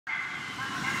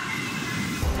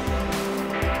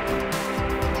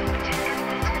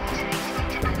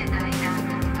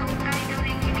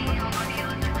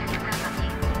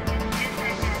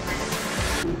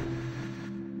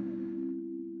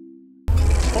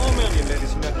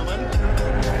ladies and gentlemen.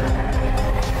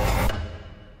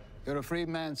 You're a free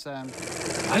man, Sam.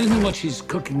 I don't know what she's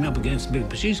cooking up against me,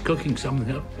 but she's cooking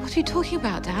something up. What are you talking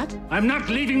about, Dad? I'm not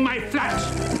leaving my flat!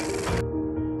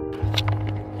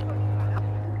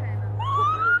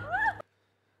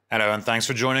 Hello and thanks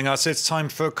for joining us. It's time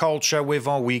for Culture with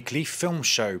our weekly film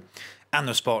show. And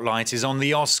the spotlight is on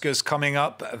the Oscars coming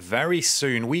up very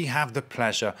soon. We have the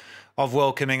pleasure of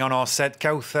welcoming on our set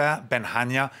Kaouther Ben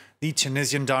Hania, the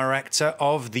Tunisian director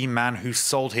of The Man Who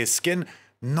Sold His Skin,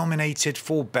 nominated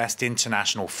for Best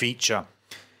International Feature.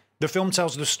 The film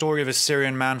tells the story of a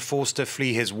Syrian man forced to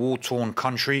flee his war-torn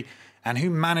country and who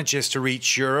manages to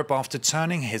reach Europe after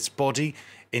turning his body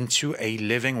into a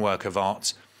living work of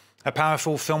art. A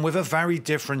powerful film with a very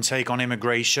different take on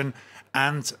immigration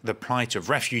and the plight of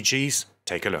refugees.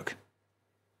 Take a look.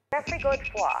 Every good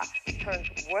fois turns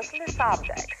worthless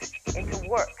objects into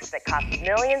works that cost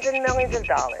millions and millions of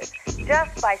dollars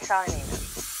just by signing them.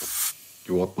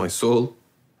 You want my soul?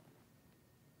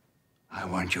 I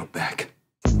want your back.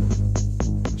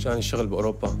 عشان الشغل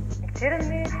بأوروبا. كتير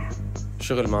منيح.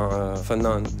 شغل مع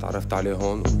فنان تعرفت عليه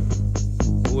هون.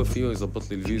 هو فيه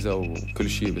يظبط لي الفيزا وكل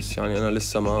شيء بس يعني أنا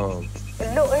لسه ما.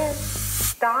 قل له إيه؟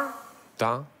 تعال.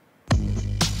 تعال.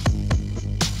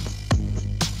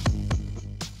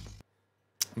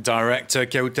 Director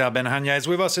Kaouther Ben Hania is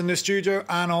with us in the studio,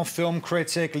 and our film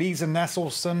critic Lisa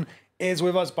Nesselson is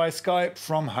with us by Skype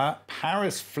from her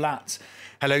Paris flat.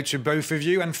 Hello to both of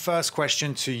you, and first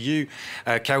question to you,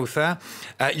 Kaouther.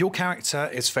 Your character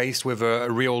is faced with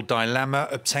a real dilemma,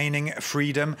 obtaining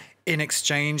freedom in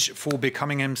exchange for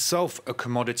becoming himself a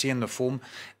commodity in the form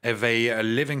of a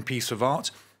living piece of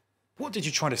art. What did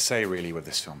you try to say, really, with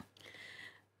this film?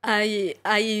 I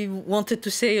wanted to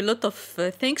say a lot of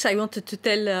things. I wanted to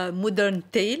tell a modern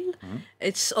tale.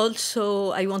 It's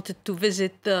also, I wanted to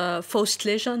visit the Faust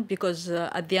legend because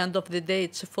at the end of the day,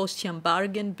 it's a Faustian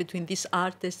bargain between this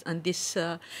artist and this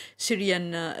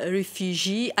Syrian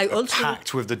refugee. I also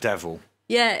pact with the devil.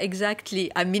 Yeah, exactly.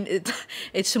 I mean,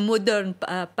 it's a modern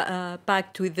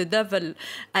pact with the devil.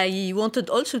 I wanted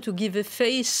also to give a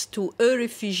face to a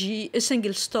refugee, a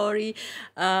single story,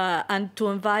 and to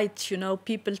invite, you know,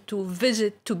 people to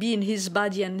visit, to be in his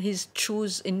body and his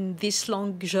shoes in this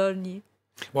long journey.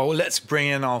 Well, let's bring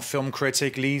in our film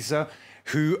critic, Lisa,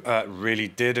 who really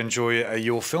did enjoy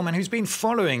your film and who's been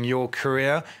following your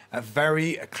career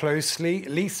very closely.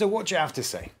 Lisa, what do you have to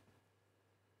say?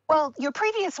 Well, your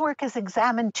previous work has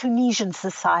examined Tunisian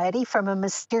society from a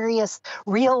mysterious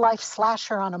real-life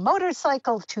slasher on a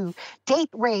motorcycle to date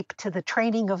rape to the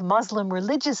training of Muslim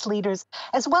religious leaders,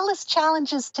 as well as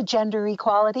challenges to gender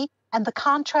equality and the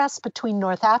contrast between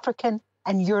North African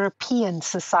and European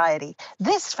society.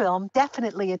 This film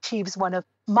definitely achieves one of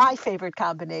my favorite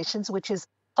combinations, which is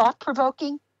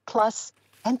thought-provoking plus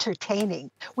entertaining.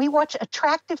 We watch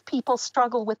attractive people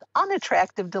struggle with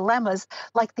unattractive dilemmas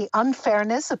like the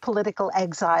unfairness of political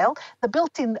exile, the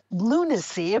built-in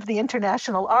lunacy of the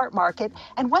international art market,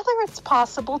 and whether it's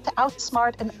possible to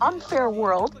outsmart an unfair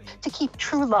world to keep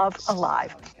true love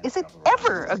alive. Is it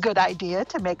ever a good idea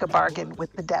to make a bargain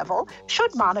with the devil?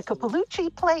 Should Monica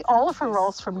Bellucci play all of her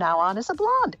roles from now on as a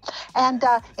blonde? And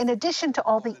in addition to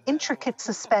all the intricate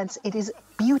suspense, it is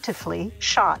beautifully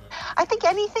shot. I think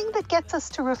anything that gets us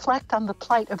to reflect on the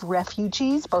plight of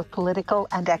refugees, both political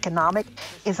and economic,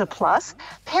 is a plus.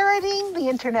 Parodying the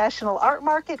international art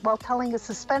market while telling a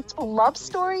suspenseful love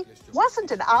story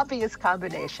wasn't an obvious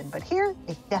combination, but here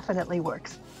it definitely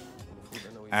works.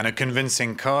 And a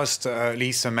convincing cast.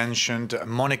 Lisa mentioned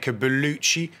Monica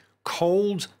Bellucci,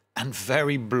 cold and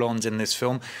very blonde in this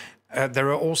film. There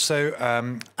are also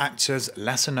actors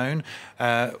lesser known,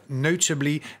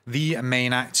 notably the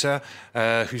main actor,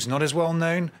 who's not as well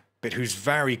known, but who's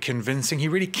very convincing. He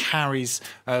really carries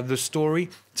the story.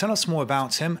 Tell us more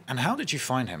about him, and how did you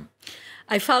find him?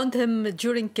 I found him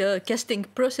during casting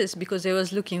process because I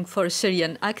was looking for a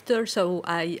Syrian actor. So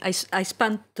I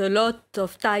spent a lot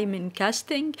of time in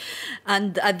casting.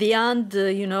 And at the end,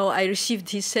 you know, I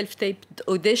received his self-taped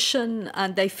audition,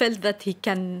 and I felt that he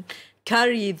can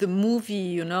carry the movie,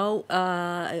 you know,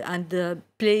 and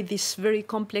play this very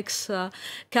complex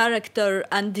character.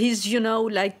 And he's, you know,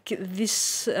 like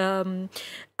this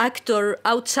actor,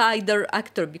 outsider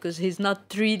actor, because he's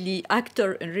not really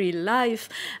actor in real life.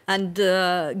 And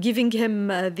giving him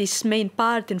this main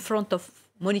part in front of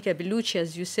Monica Bellucci,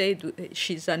 as you said,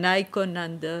 she's an icon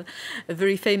and a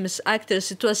very famous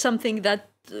actress. It was something that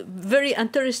very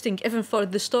interesting even for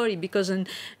the story, because in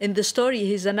the story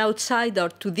he's an outsider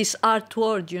to this art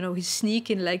world, you know, he's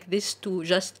sneaking like this to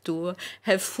just to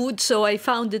have food. So I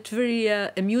found it very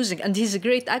amusing, and he's a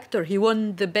great actor. He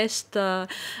won the best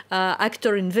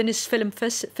actor in Venice Film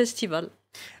Festival.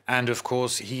 And of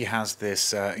course he has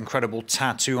this incredible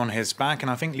tattoo on his back,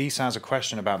 and I think Lisa has a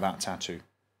question about that tattoo.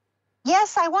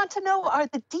 Yes, I want to know, are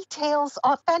the details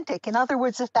authentic? In other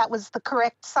words, if that was the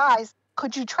correct size,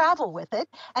 could you travel with it?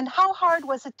 And how hard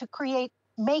was it to create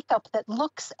makeup that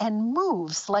looks and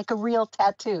moves like a real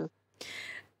tattoo?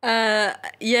 Yeah,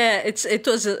 it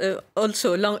was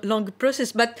also a long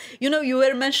process. But, you know, you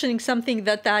were mentioning something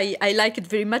that I like it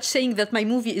very much, saying that my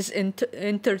movie is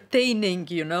entertaining,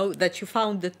 you know, that you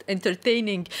found it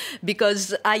entertaining,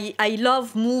 because I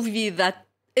love movie that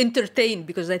entertain,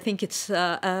 because I think it's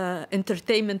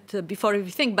entertainment before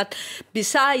everything. But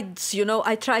besides, you know,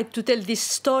 I tried to tell this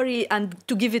story and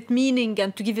to give it meaning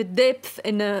and to give it depth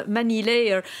in many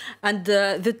layers. And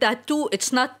the tattoo,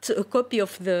 it's not a copy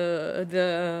of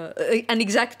an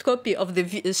exact copy of the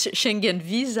Schengen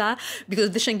visa,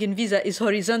 because the Schengen visa is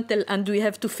horizontal and we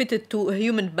have to fit it to a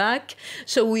human back.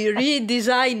 So we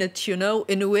redesign it, you know,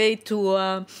 in a way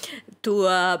to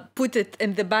put it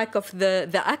in the back of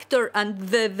the actor. And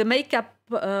the makeup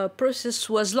process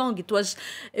was long. It was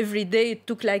every day. It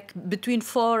took like between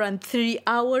 4 and 3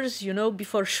 hours, you know,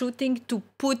 before shooting, to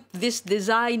put this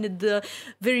designed,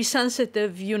 very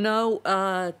sensitive, you know,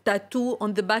 tattoo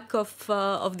on the back of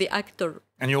the actor.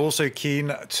 And you're also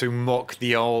keen to mock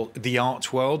the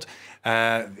art world.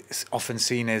 It's often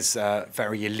seen as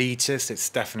very elitist. It's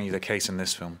definitely the case in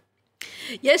this film.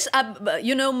 Yes,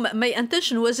 you know, my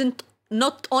intention wasn't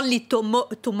not only to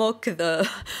mock the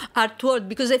art world,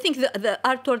 because I think the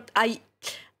art world,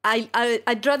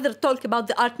 I'd rather talk about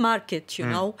the art market, you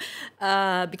know,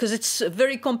 because it's a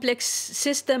very complex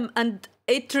system, and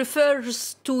it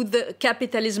refers to the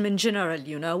capitalism in general,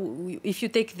 you know. If you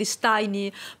take this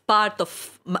tiny part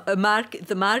of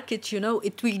the market, you know,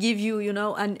 it will give you, you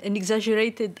know, an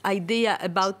exaggerated idea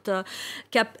about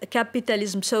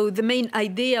capitalism. So the main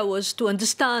idea was to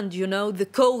understand, you know, the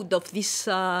code of this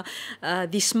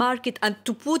market, and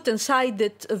to put inside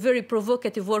it a very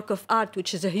provocative work of art,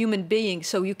 which is a human being.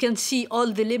 So you can see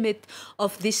all the limit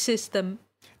of this system.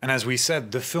 And as we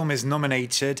said, the film is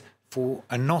nominated for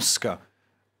an Oscar.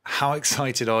 How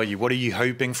excited are you? What are you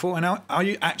hoping for? And are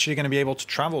you actually going to be able to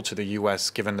travel to the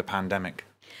US given the pandemic?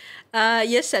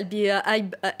 Yes, I'll be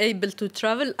able to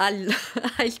travel.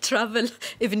 I'll travel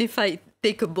even if I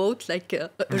take a boat like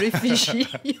a refugee,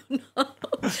 you know.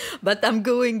 But I'm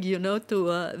going, you know, to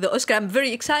the Oscar. I'm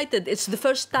very excited. It's the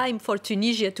first time for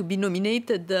Tunisia to be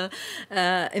nominated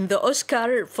in the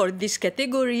Oscar for this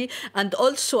category. And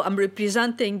also I'm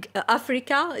representing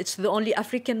Africa. It's the only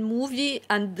African movie,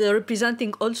 and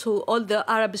representing also all the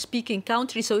Arab-speaking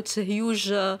countries. So it's a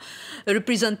huge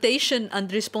representation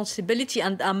and responsibility,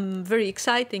 and I'm very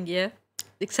excited.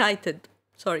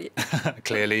 Sorry.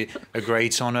 Clearly a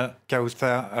great honour.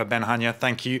 Kaouther Ben Hania,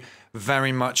 thank you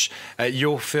very much.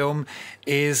 Your film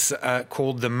is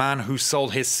called The Man Who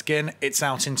Sold His Skin. It's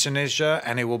out in Tunisia,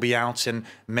 and it will be out in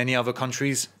many other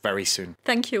countries very soon.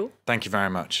 Thank you. Thank you very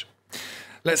much.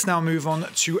 Let's now move on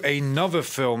to another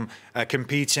film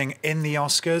competing in the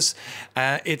Oscars.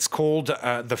 It's called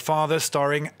The Father,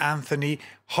 starring Anthony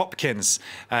Hopkins.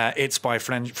 It's by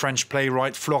French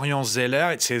playwright Florian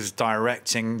Zeller. It's his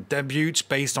directing debut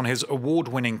based on his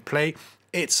award-winning play.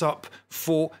 It's up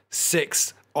for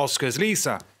 6 Oscars.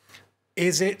 Lisa,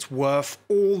 is it worth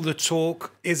all the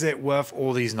talk? Is it worth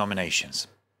all these nominations?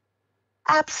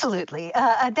 Absolutely.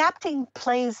 Adapting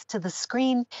plays to the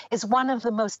screen is one of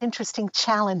the most interesting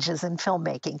challenges in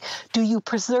filmmaking. Do you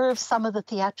preserve some of the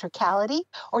theatricality,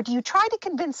 or do you try to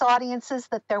convince audiences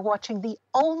that they're watching the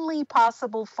only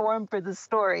possible form for the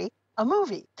story, a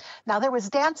movie? Now, there was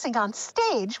dancing on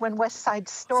stage when West Side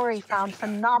Story found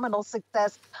phenomenal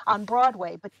success on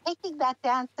Broadway, but taking that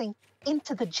dancing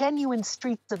into the genuine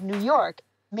streets of New York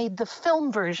made the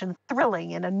film version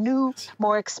thrilling in a new,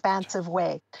 more expansive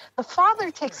way. The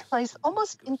Father takes place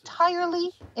almost entirely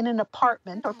in an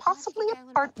apartment, or possibly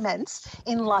apartments,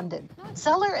 in London.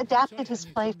 Zeller adapted his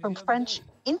play from French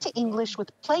into English with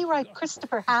playwright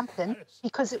Christopher Hampton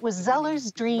because it was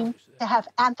Zeller's dream to have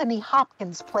Anthony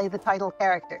Hopkins play the title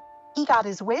character. He got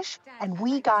his wish, and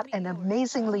we got an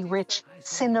amazingly rich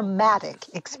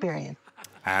cinematic experience.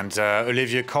 And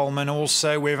Olivia Colman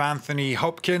also with Anthony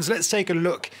Hopkins. Let's take a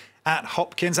look at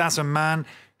Hopkins as a man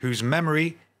whose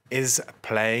memory is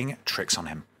playing tricks on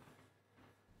him.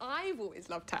 I've always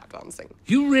loved tap dancing.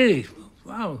 You really?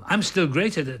 Wow, I'm still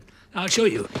great at it. I'll show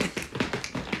you.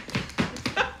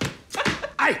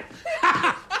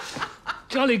 Aye!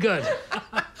 Jolly good.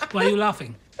 Why are you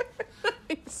laughing?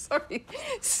 Sorry.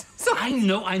 I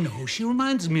know who she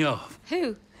reminds me of.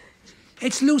 Who?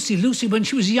 It's Lucy when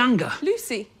she was younger.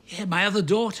 Lucy? Yeah, my other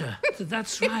daughter.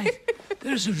 That's right.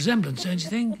 There's a resemblance, don't you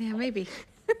think? Yeah, maybe.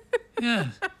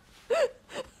 Yes.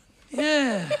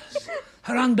 Yes.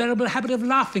 Her unbearable habit of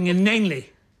laughing inanely.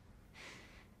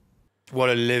 What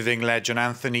a living legend,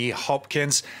 Anthony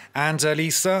Hopkins. And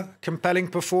Lisa, compelling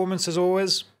performance as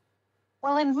always.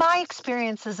 Well, in my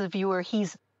experience as a viewer,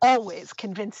 he's always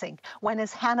convincing. When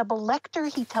as Hannibal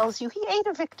Lecter, he tells you he ate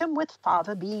a victim with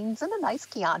fava beans and a nice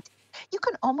Chianti. You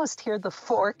can almost hear the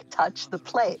fork touch the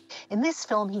plate. In this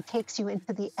film, he takes you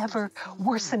into the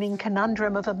ever-worsening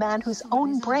conundrum of a man whose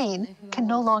own brain can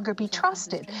no longer be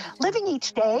trusted. Living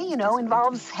each day, you know,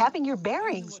 involves having your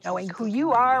bearings, knowing who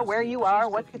you are, where you are,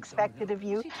 what's expected of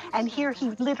you. And here he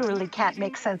literally can't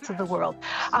make sense of the world.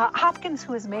 Hopkins,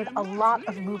 who has made a lot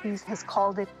of movies, has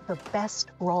called it the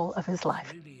best role of his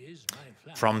life.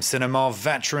 From cinema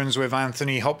veterans with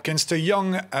Anthony Hopkins to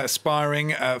young aspiring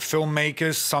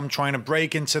filmmakers, some trying to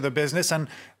break into the business, and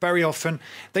very often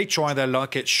they try their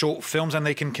luck at short films and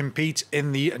they can compete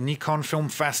in the Nikon Film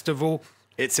Festival.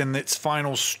 It's in its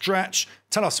final stretch.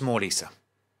 Tell us more, Lisa.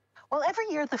 Well, every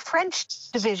year, the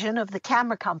French division of the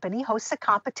camera company hosts a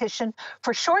competition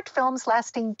for short films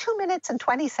lasting 2 minutes and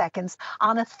 20 seconds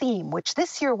on a theme, which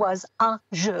this year was un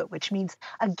jeu, which means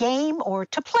a game or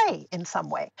to play in some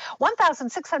way.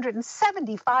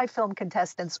 1,675 film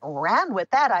contestants ran with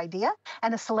that idea,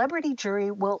 and a celebrity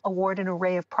jury will award an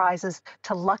array of prizes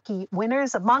to lucky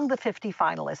winners among the 50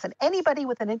 finalists. And anybody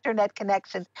with an internet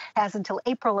connection has until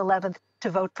April 11th to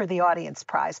vote for the audience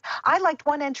prize. I liked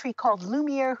one entry called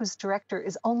Lumière, whose director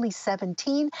is only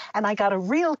 17, and I got a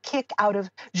real kick out of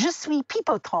Je suis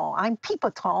Pipoton, I'm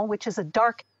Pipoton, which is a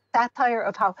dark satire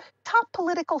of how top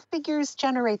political figures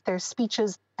generate their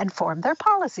speeches and form their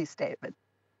policy statement.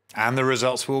 And the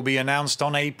results will be announced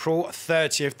on April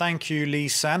 30th. Thank you,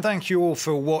 Lisa, and thank you all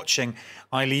for watching.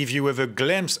 I leave you with a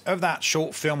glimpse of that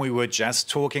short film we were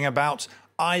just talking about,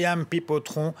 I Am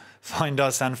Pipotron. Find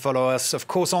us and follow us, of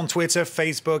course, on Twitter,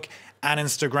 Facebook, and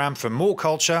Instagram for more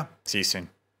culture. See you soon.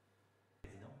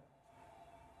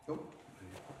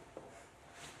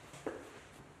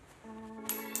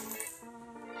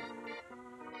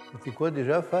 C'était quoi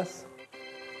déjà, face?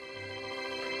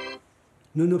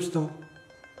 Nonobstant.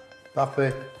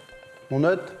 Parfait. On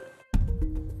note?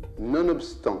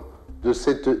 Nonobstant de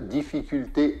cette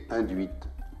difficulté induite,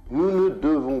 nous ne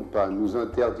devons pas nous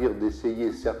interdire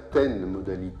d'essayer certaines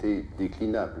modalités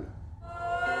déclinables.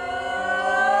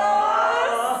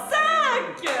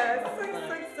 5.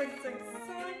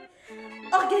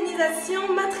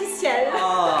 Organisation matricielle.